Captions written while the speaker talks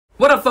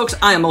What up, folks?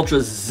 I am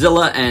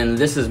Ultrazilla, and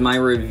this is my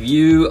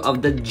review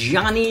of the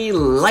Johnny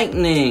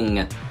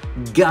Lightning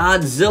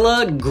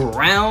Godzilla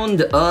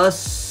Ground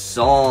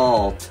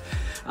Assault.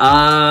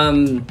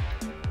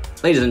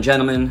 Ladies and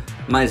gentlemen,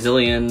 my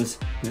zillions,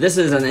 this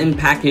is an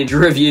in-package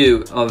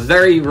review, a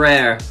very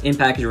rare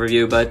in-package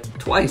review, but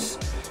twice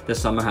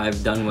this summer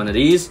I've done one of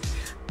these.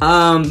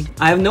 I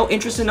have no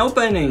interest in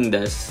opening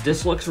this.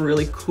 This looks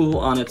really cool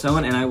on its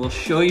own, and I will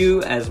show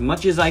you as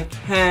much as I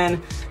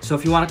can. So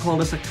if you want to call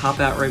this a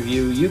cop-out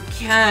review, you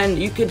can.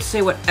 You could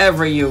say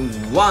whatever you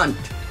want,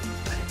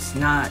 but it's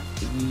not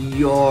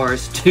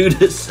yours to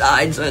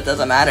decide, so it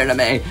doesn't matter to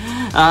me.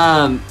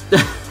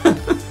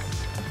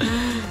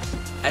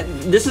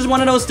 This is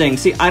one of those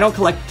things. See, I don't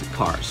collect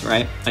cars,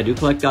 right? I do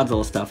collect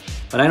Godzilla stuff,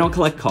 but I don't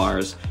collect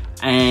cars.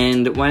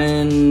 And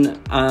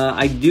when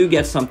I do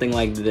get something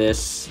like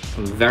this,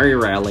 very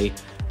rarely,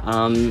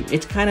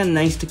 it's kind of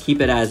nice to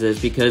keep it as is,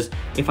 because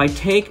if I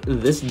take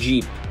this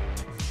Jeep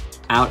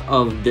out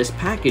of this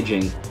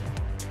packaging,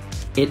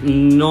 it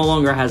no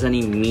longer has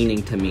any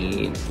meaning to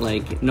me.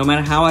 Like, no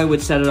matter how I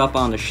would set it up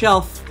on the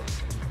shelf,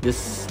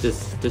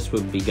 this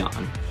would be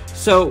gone.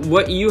 So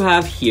what you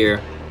have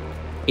here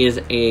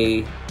is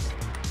a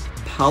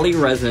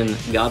polyresin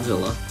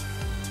Godzilla,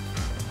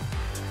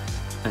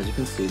 as you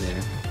can see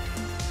there.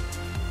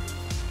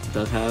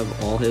 Does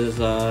have all his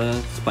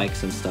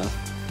spikes and stuff,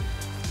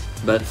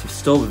 but it's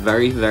still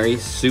very, very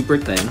super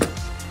thin.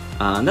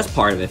 And that's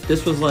part of it. If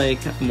this was like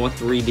more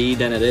 3D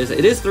than it is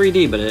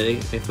 3D, but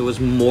if it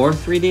was more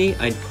 3D,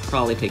 I'd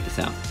probably take this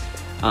out.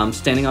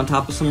 Standing on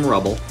top of some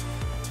rubble,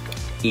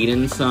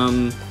 eating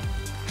some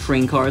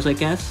train cars, I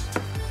guess.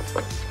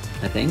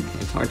 I think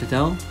it's hard to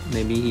tell.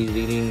 Maybe he's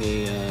eating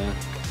a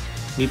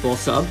meatball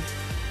sub.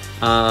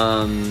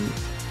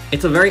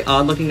 It's a very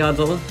odd looking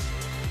Godzilla.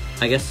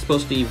 I guess it's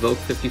supposed to evoke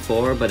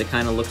 54, but it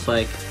kind of looks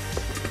like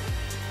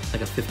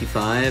a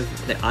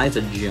 55. The eyes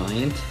are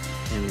giant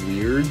and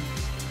weird,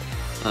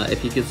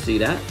 if you could see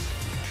that.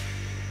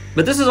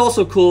 But this is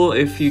also cool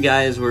if you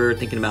guys were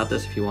thinking about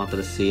this, if you wanted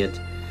to see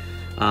it.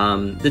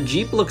 The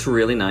Jeep looks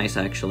really nice,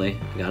 actually,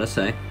 I gotta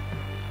say.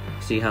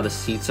 See how the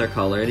seats are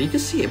colored. You can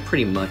see it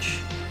pretty much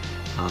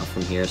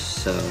from here.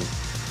 So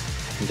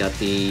you got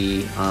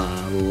the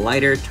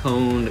lighter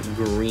toned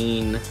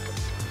green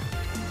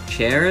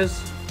chairs.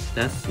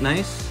 That's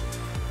nice.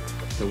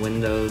 The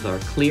windows are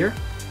clear.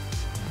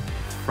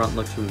 Front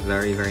looks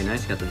very, very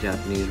nice. Got the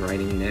Japanese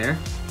writing there.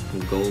 Some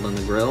gold on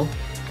the grill.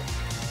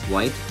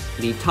 White.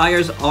 The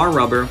tires are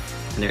rubber,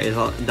 and there is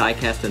a die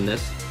cast in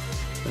this.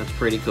 That's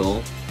pretty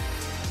cool.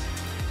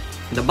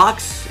 The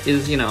box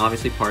is, you know,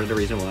 obviously part of the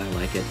reason why I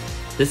like it.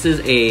 This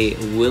is a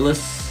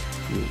Willys?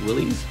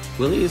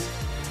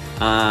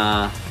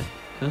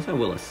 That's not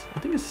Willis.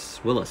 I think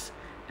it's Willis.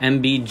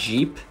 MB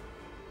Jeep.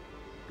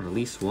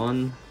 Release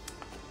 1.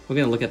 We're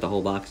gonna look at the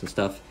whole box and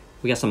stuff.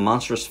 We got some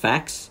monstrous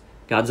facts.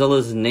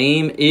 Godzilla's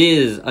name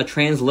is a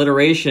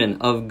transliteration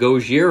of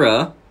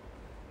Gojira,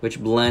 which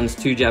blends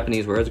two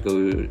Japanese words,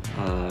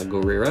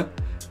 Gorira,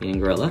 meaning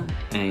gorilla,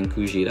 and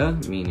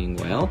Kujira, meaning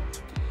whale.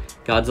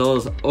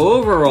 Godzilla's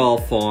overall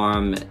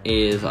form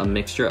is a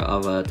mixture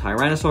of a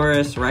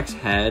Tyrannosaurus Rex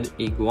head,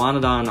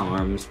 iguanodon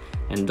arms,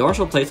 and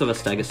dorsal plates of a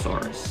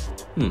Stegosaurus.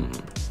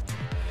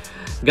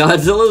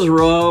 Godzilla's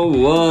roar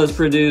was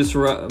produced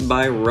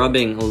by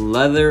rubbing a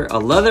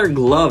leather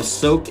glove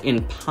soaked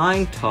in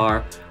pine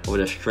tar over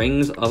the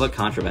strings of a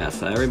contrabass.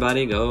 So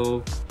everybody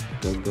go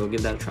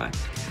give that a try.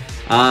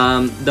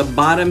 The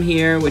bottom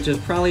here, which is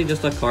probably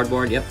just a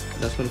cardboard, yep,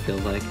 that's what it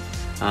feels like.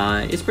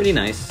 It's pretty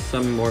nice.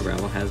 Some more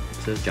gravel. It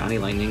says Johnny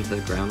Lightning,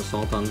 says Ground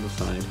Assault on the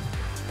side,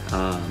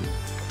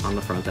 on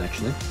the front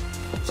actually.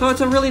 So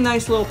it's a really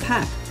nice little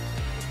pack.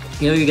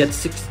 You know, you get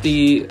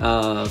 65th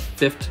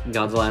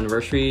Godzilla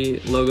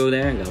anniversary logo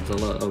there, and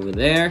Godzilla over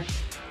there.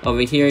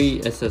 Over here,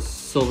 it says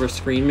Silver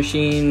Screen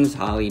Machines,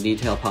 highly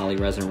detailed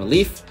polyresin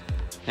relief,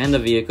 and the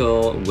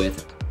vehicle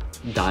with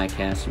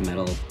die-cast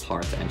metal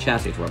parts and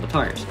chassis, rubber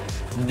tires.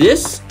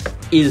 This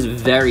is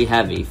very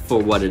heavy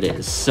for what it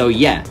is. So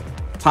yeah,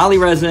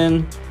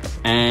 polyresin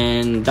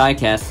and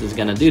die-cast is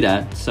gonna do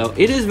that. So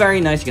it is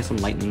very nice. You get some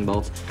lightning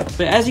bolts.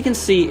 But as you can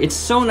see, it's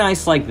so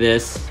nice like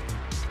this.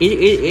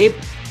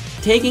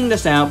 Taking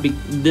this out,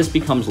 this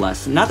becomes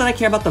less. Not that I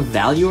care about the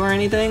value or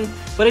anything,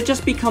 but it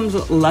just becomes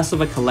less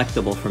of a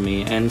collectible for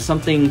me, and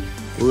something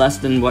less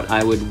than what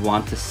I would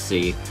want to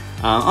see.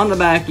 On the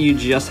back, you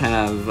just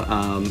have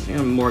you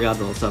know, more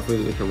Godzilla stuff.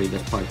 We can read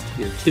this part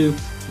here too.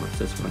 What's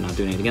this? We're not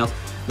doing anything else.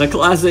 The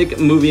classic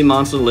movie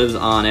monster lives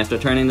on. After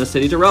turning the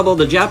city to rubble,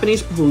 the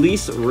Japanese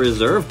Police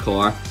Reserve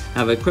Corps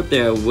have equipped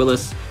their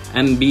Willis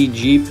MB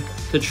Jeep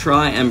to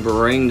try and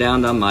bring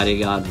down the mighty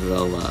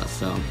Godzilla.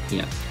 So,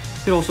 yeah.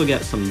 You could also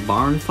get some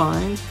barn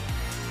finds,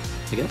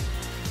 I guess.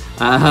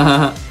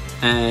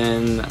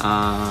 And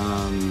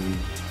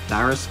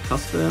Barris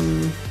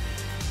Custom.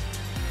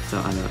 So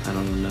I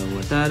don't know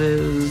what that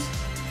is.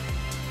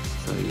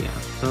 So yeah.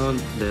 So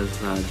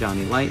there's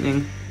Johnny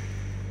Lightning.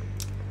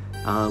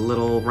 A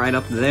little right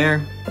up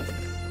there.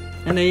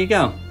 And there you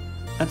go.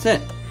 That's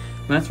it.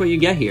 that's what you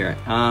get here.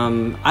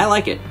 I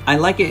like it. I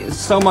like it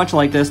so much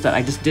like this that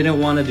I just didn't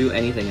want to do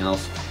anything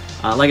else.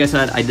 Like I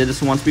said, I did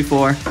this once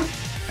before,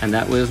 and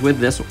that was with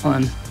this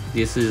one.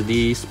 This is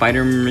the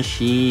Spider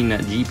Machine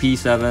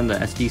GP7, the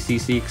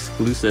SDCC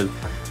exclusive.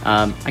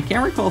 I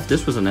can't recall if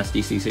this was an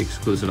SDCC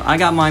exclusive. I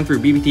got mine through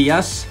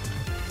BBTS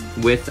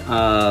with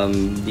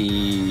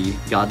the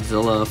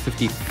Godzilla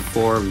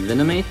 54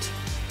 Venomate.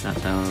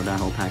 That's how that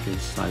whole package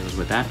size is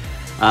with that.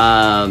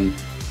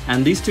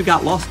 And these two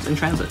got lost in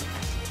transit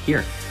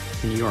here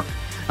in New York.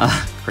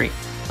 Great.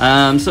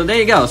 So there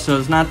you go. So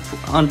it's not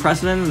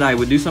unprecedented that I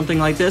would do something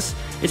like this.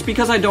 It's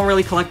because I don't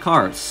really collect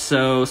cards.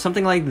 So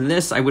something like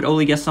this, I would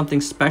only get something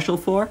special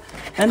for.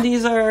 And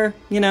these are,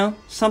 you know,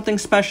 something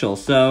special.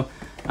 So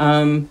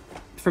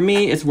for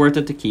me, it's worth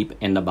it to keep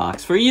in the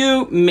box. For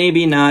you,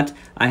 maybe not.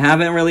 I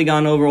haven't really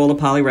gone over all the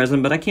poly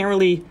resin, but I can't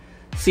really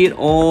see it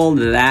all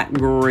that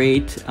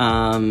great,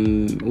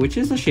 which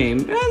is a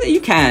shame.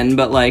 You can,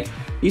 but like,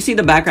 you see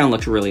the background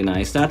looks really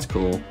nice. That's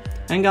cool.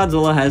 And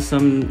Godzilla has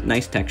some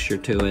nice texture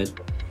to it.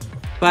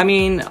 But I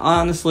mean,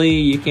 honestly,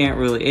 you can't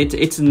really,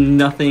 it's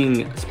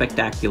nothing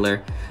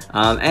spectacular.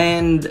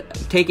 And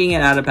taking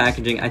it out of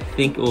packaging, I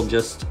think will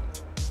just,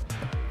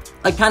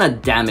 like, kind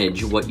of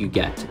damage what you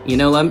get. You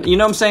know what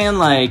I'm saying?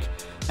 Like,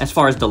 as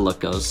far as the look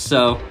goes.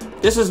 So,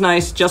 this is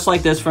nice, just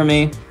like this for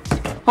me.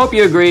 Hope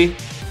you agree.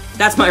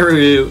 That's my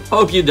review.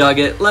 Hope you dug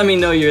it. Let me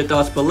know your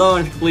thoughts below,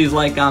 and please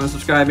like, comment,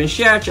 subscribe, and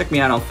share. Check me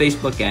out on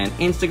Facebook and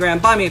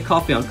Instagram. Buy me a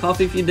coffee on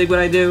Coffee if you dig what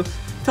I do.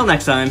 Till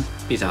next time,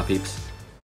 peace out, peeps.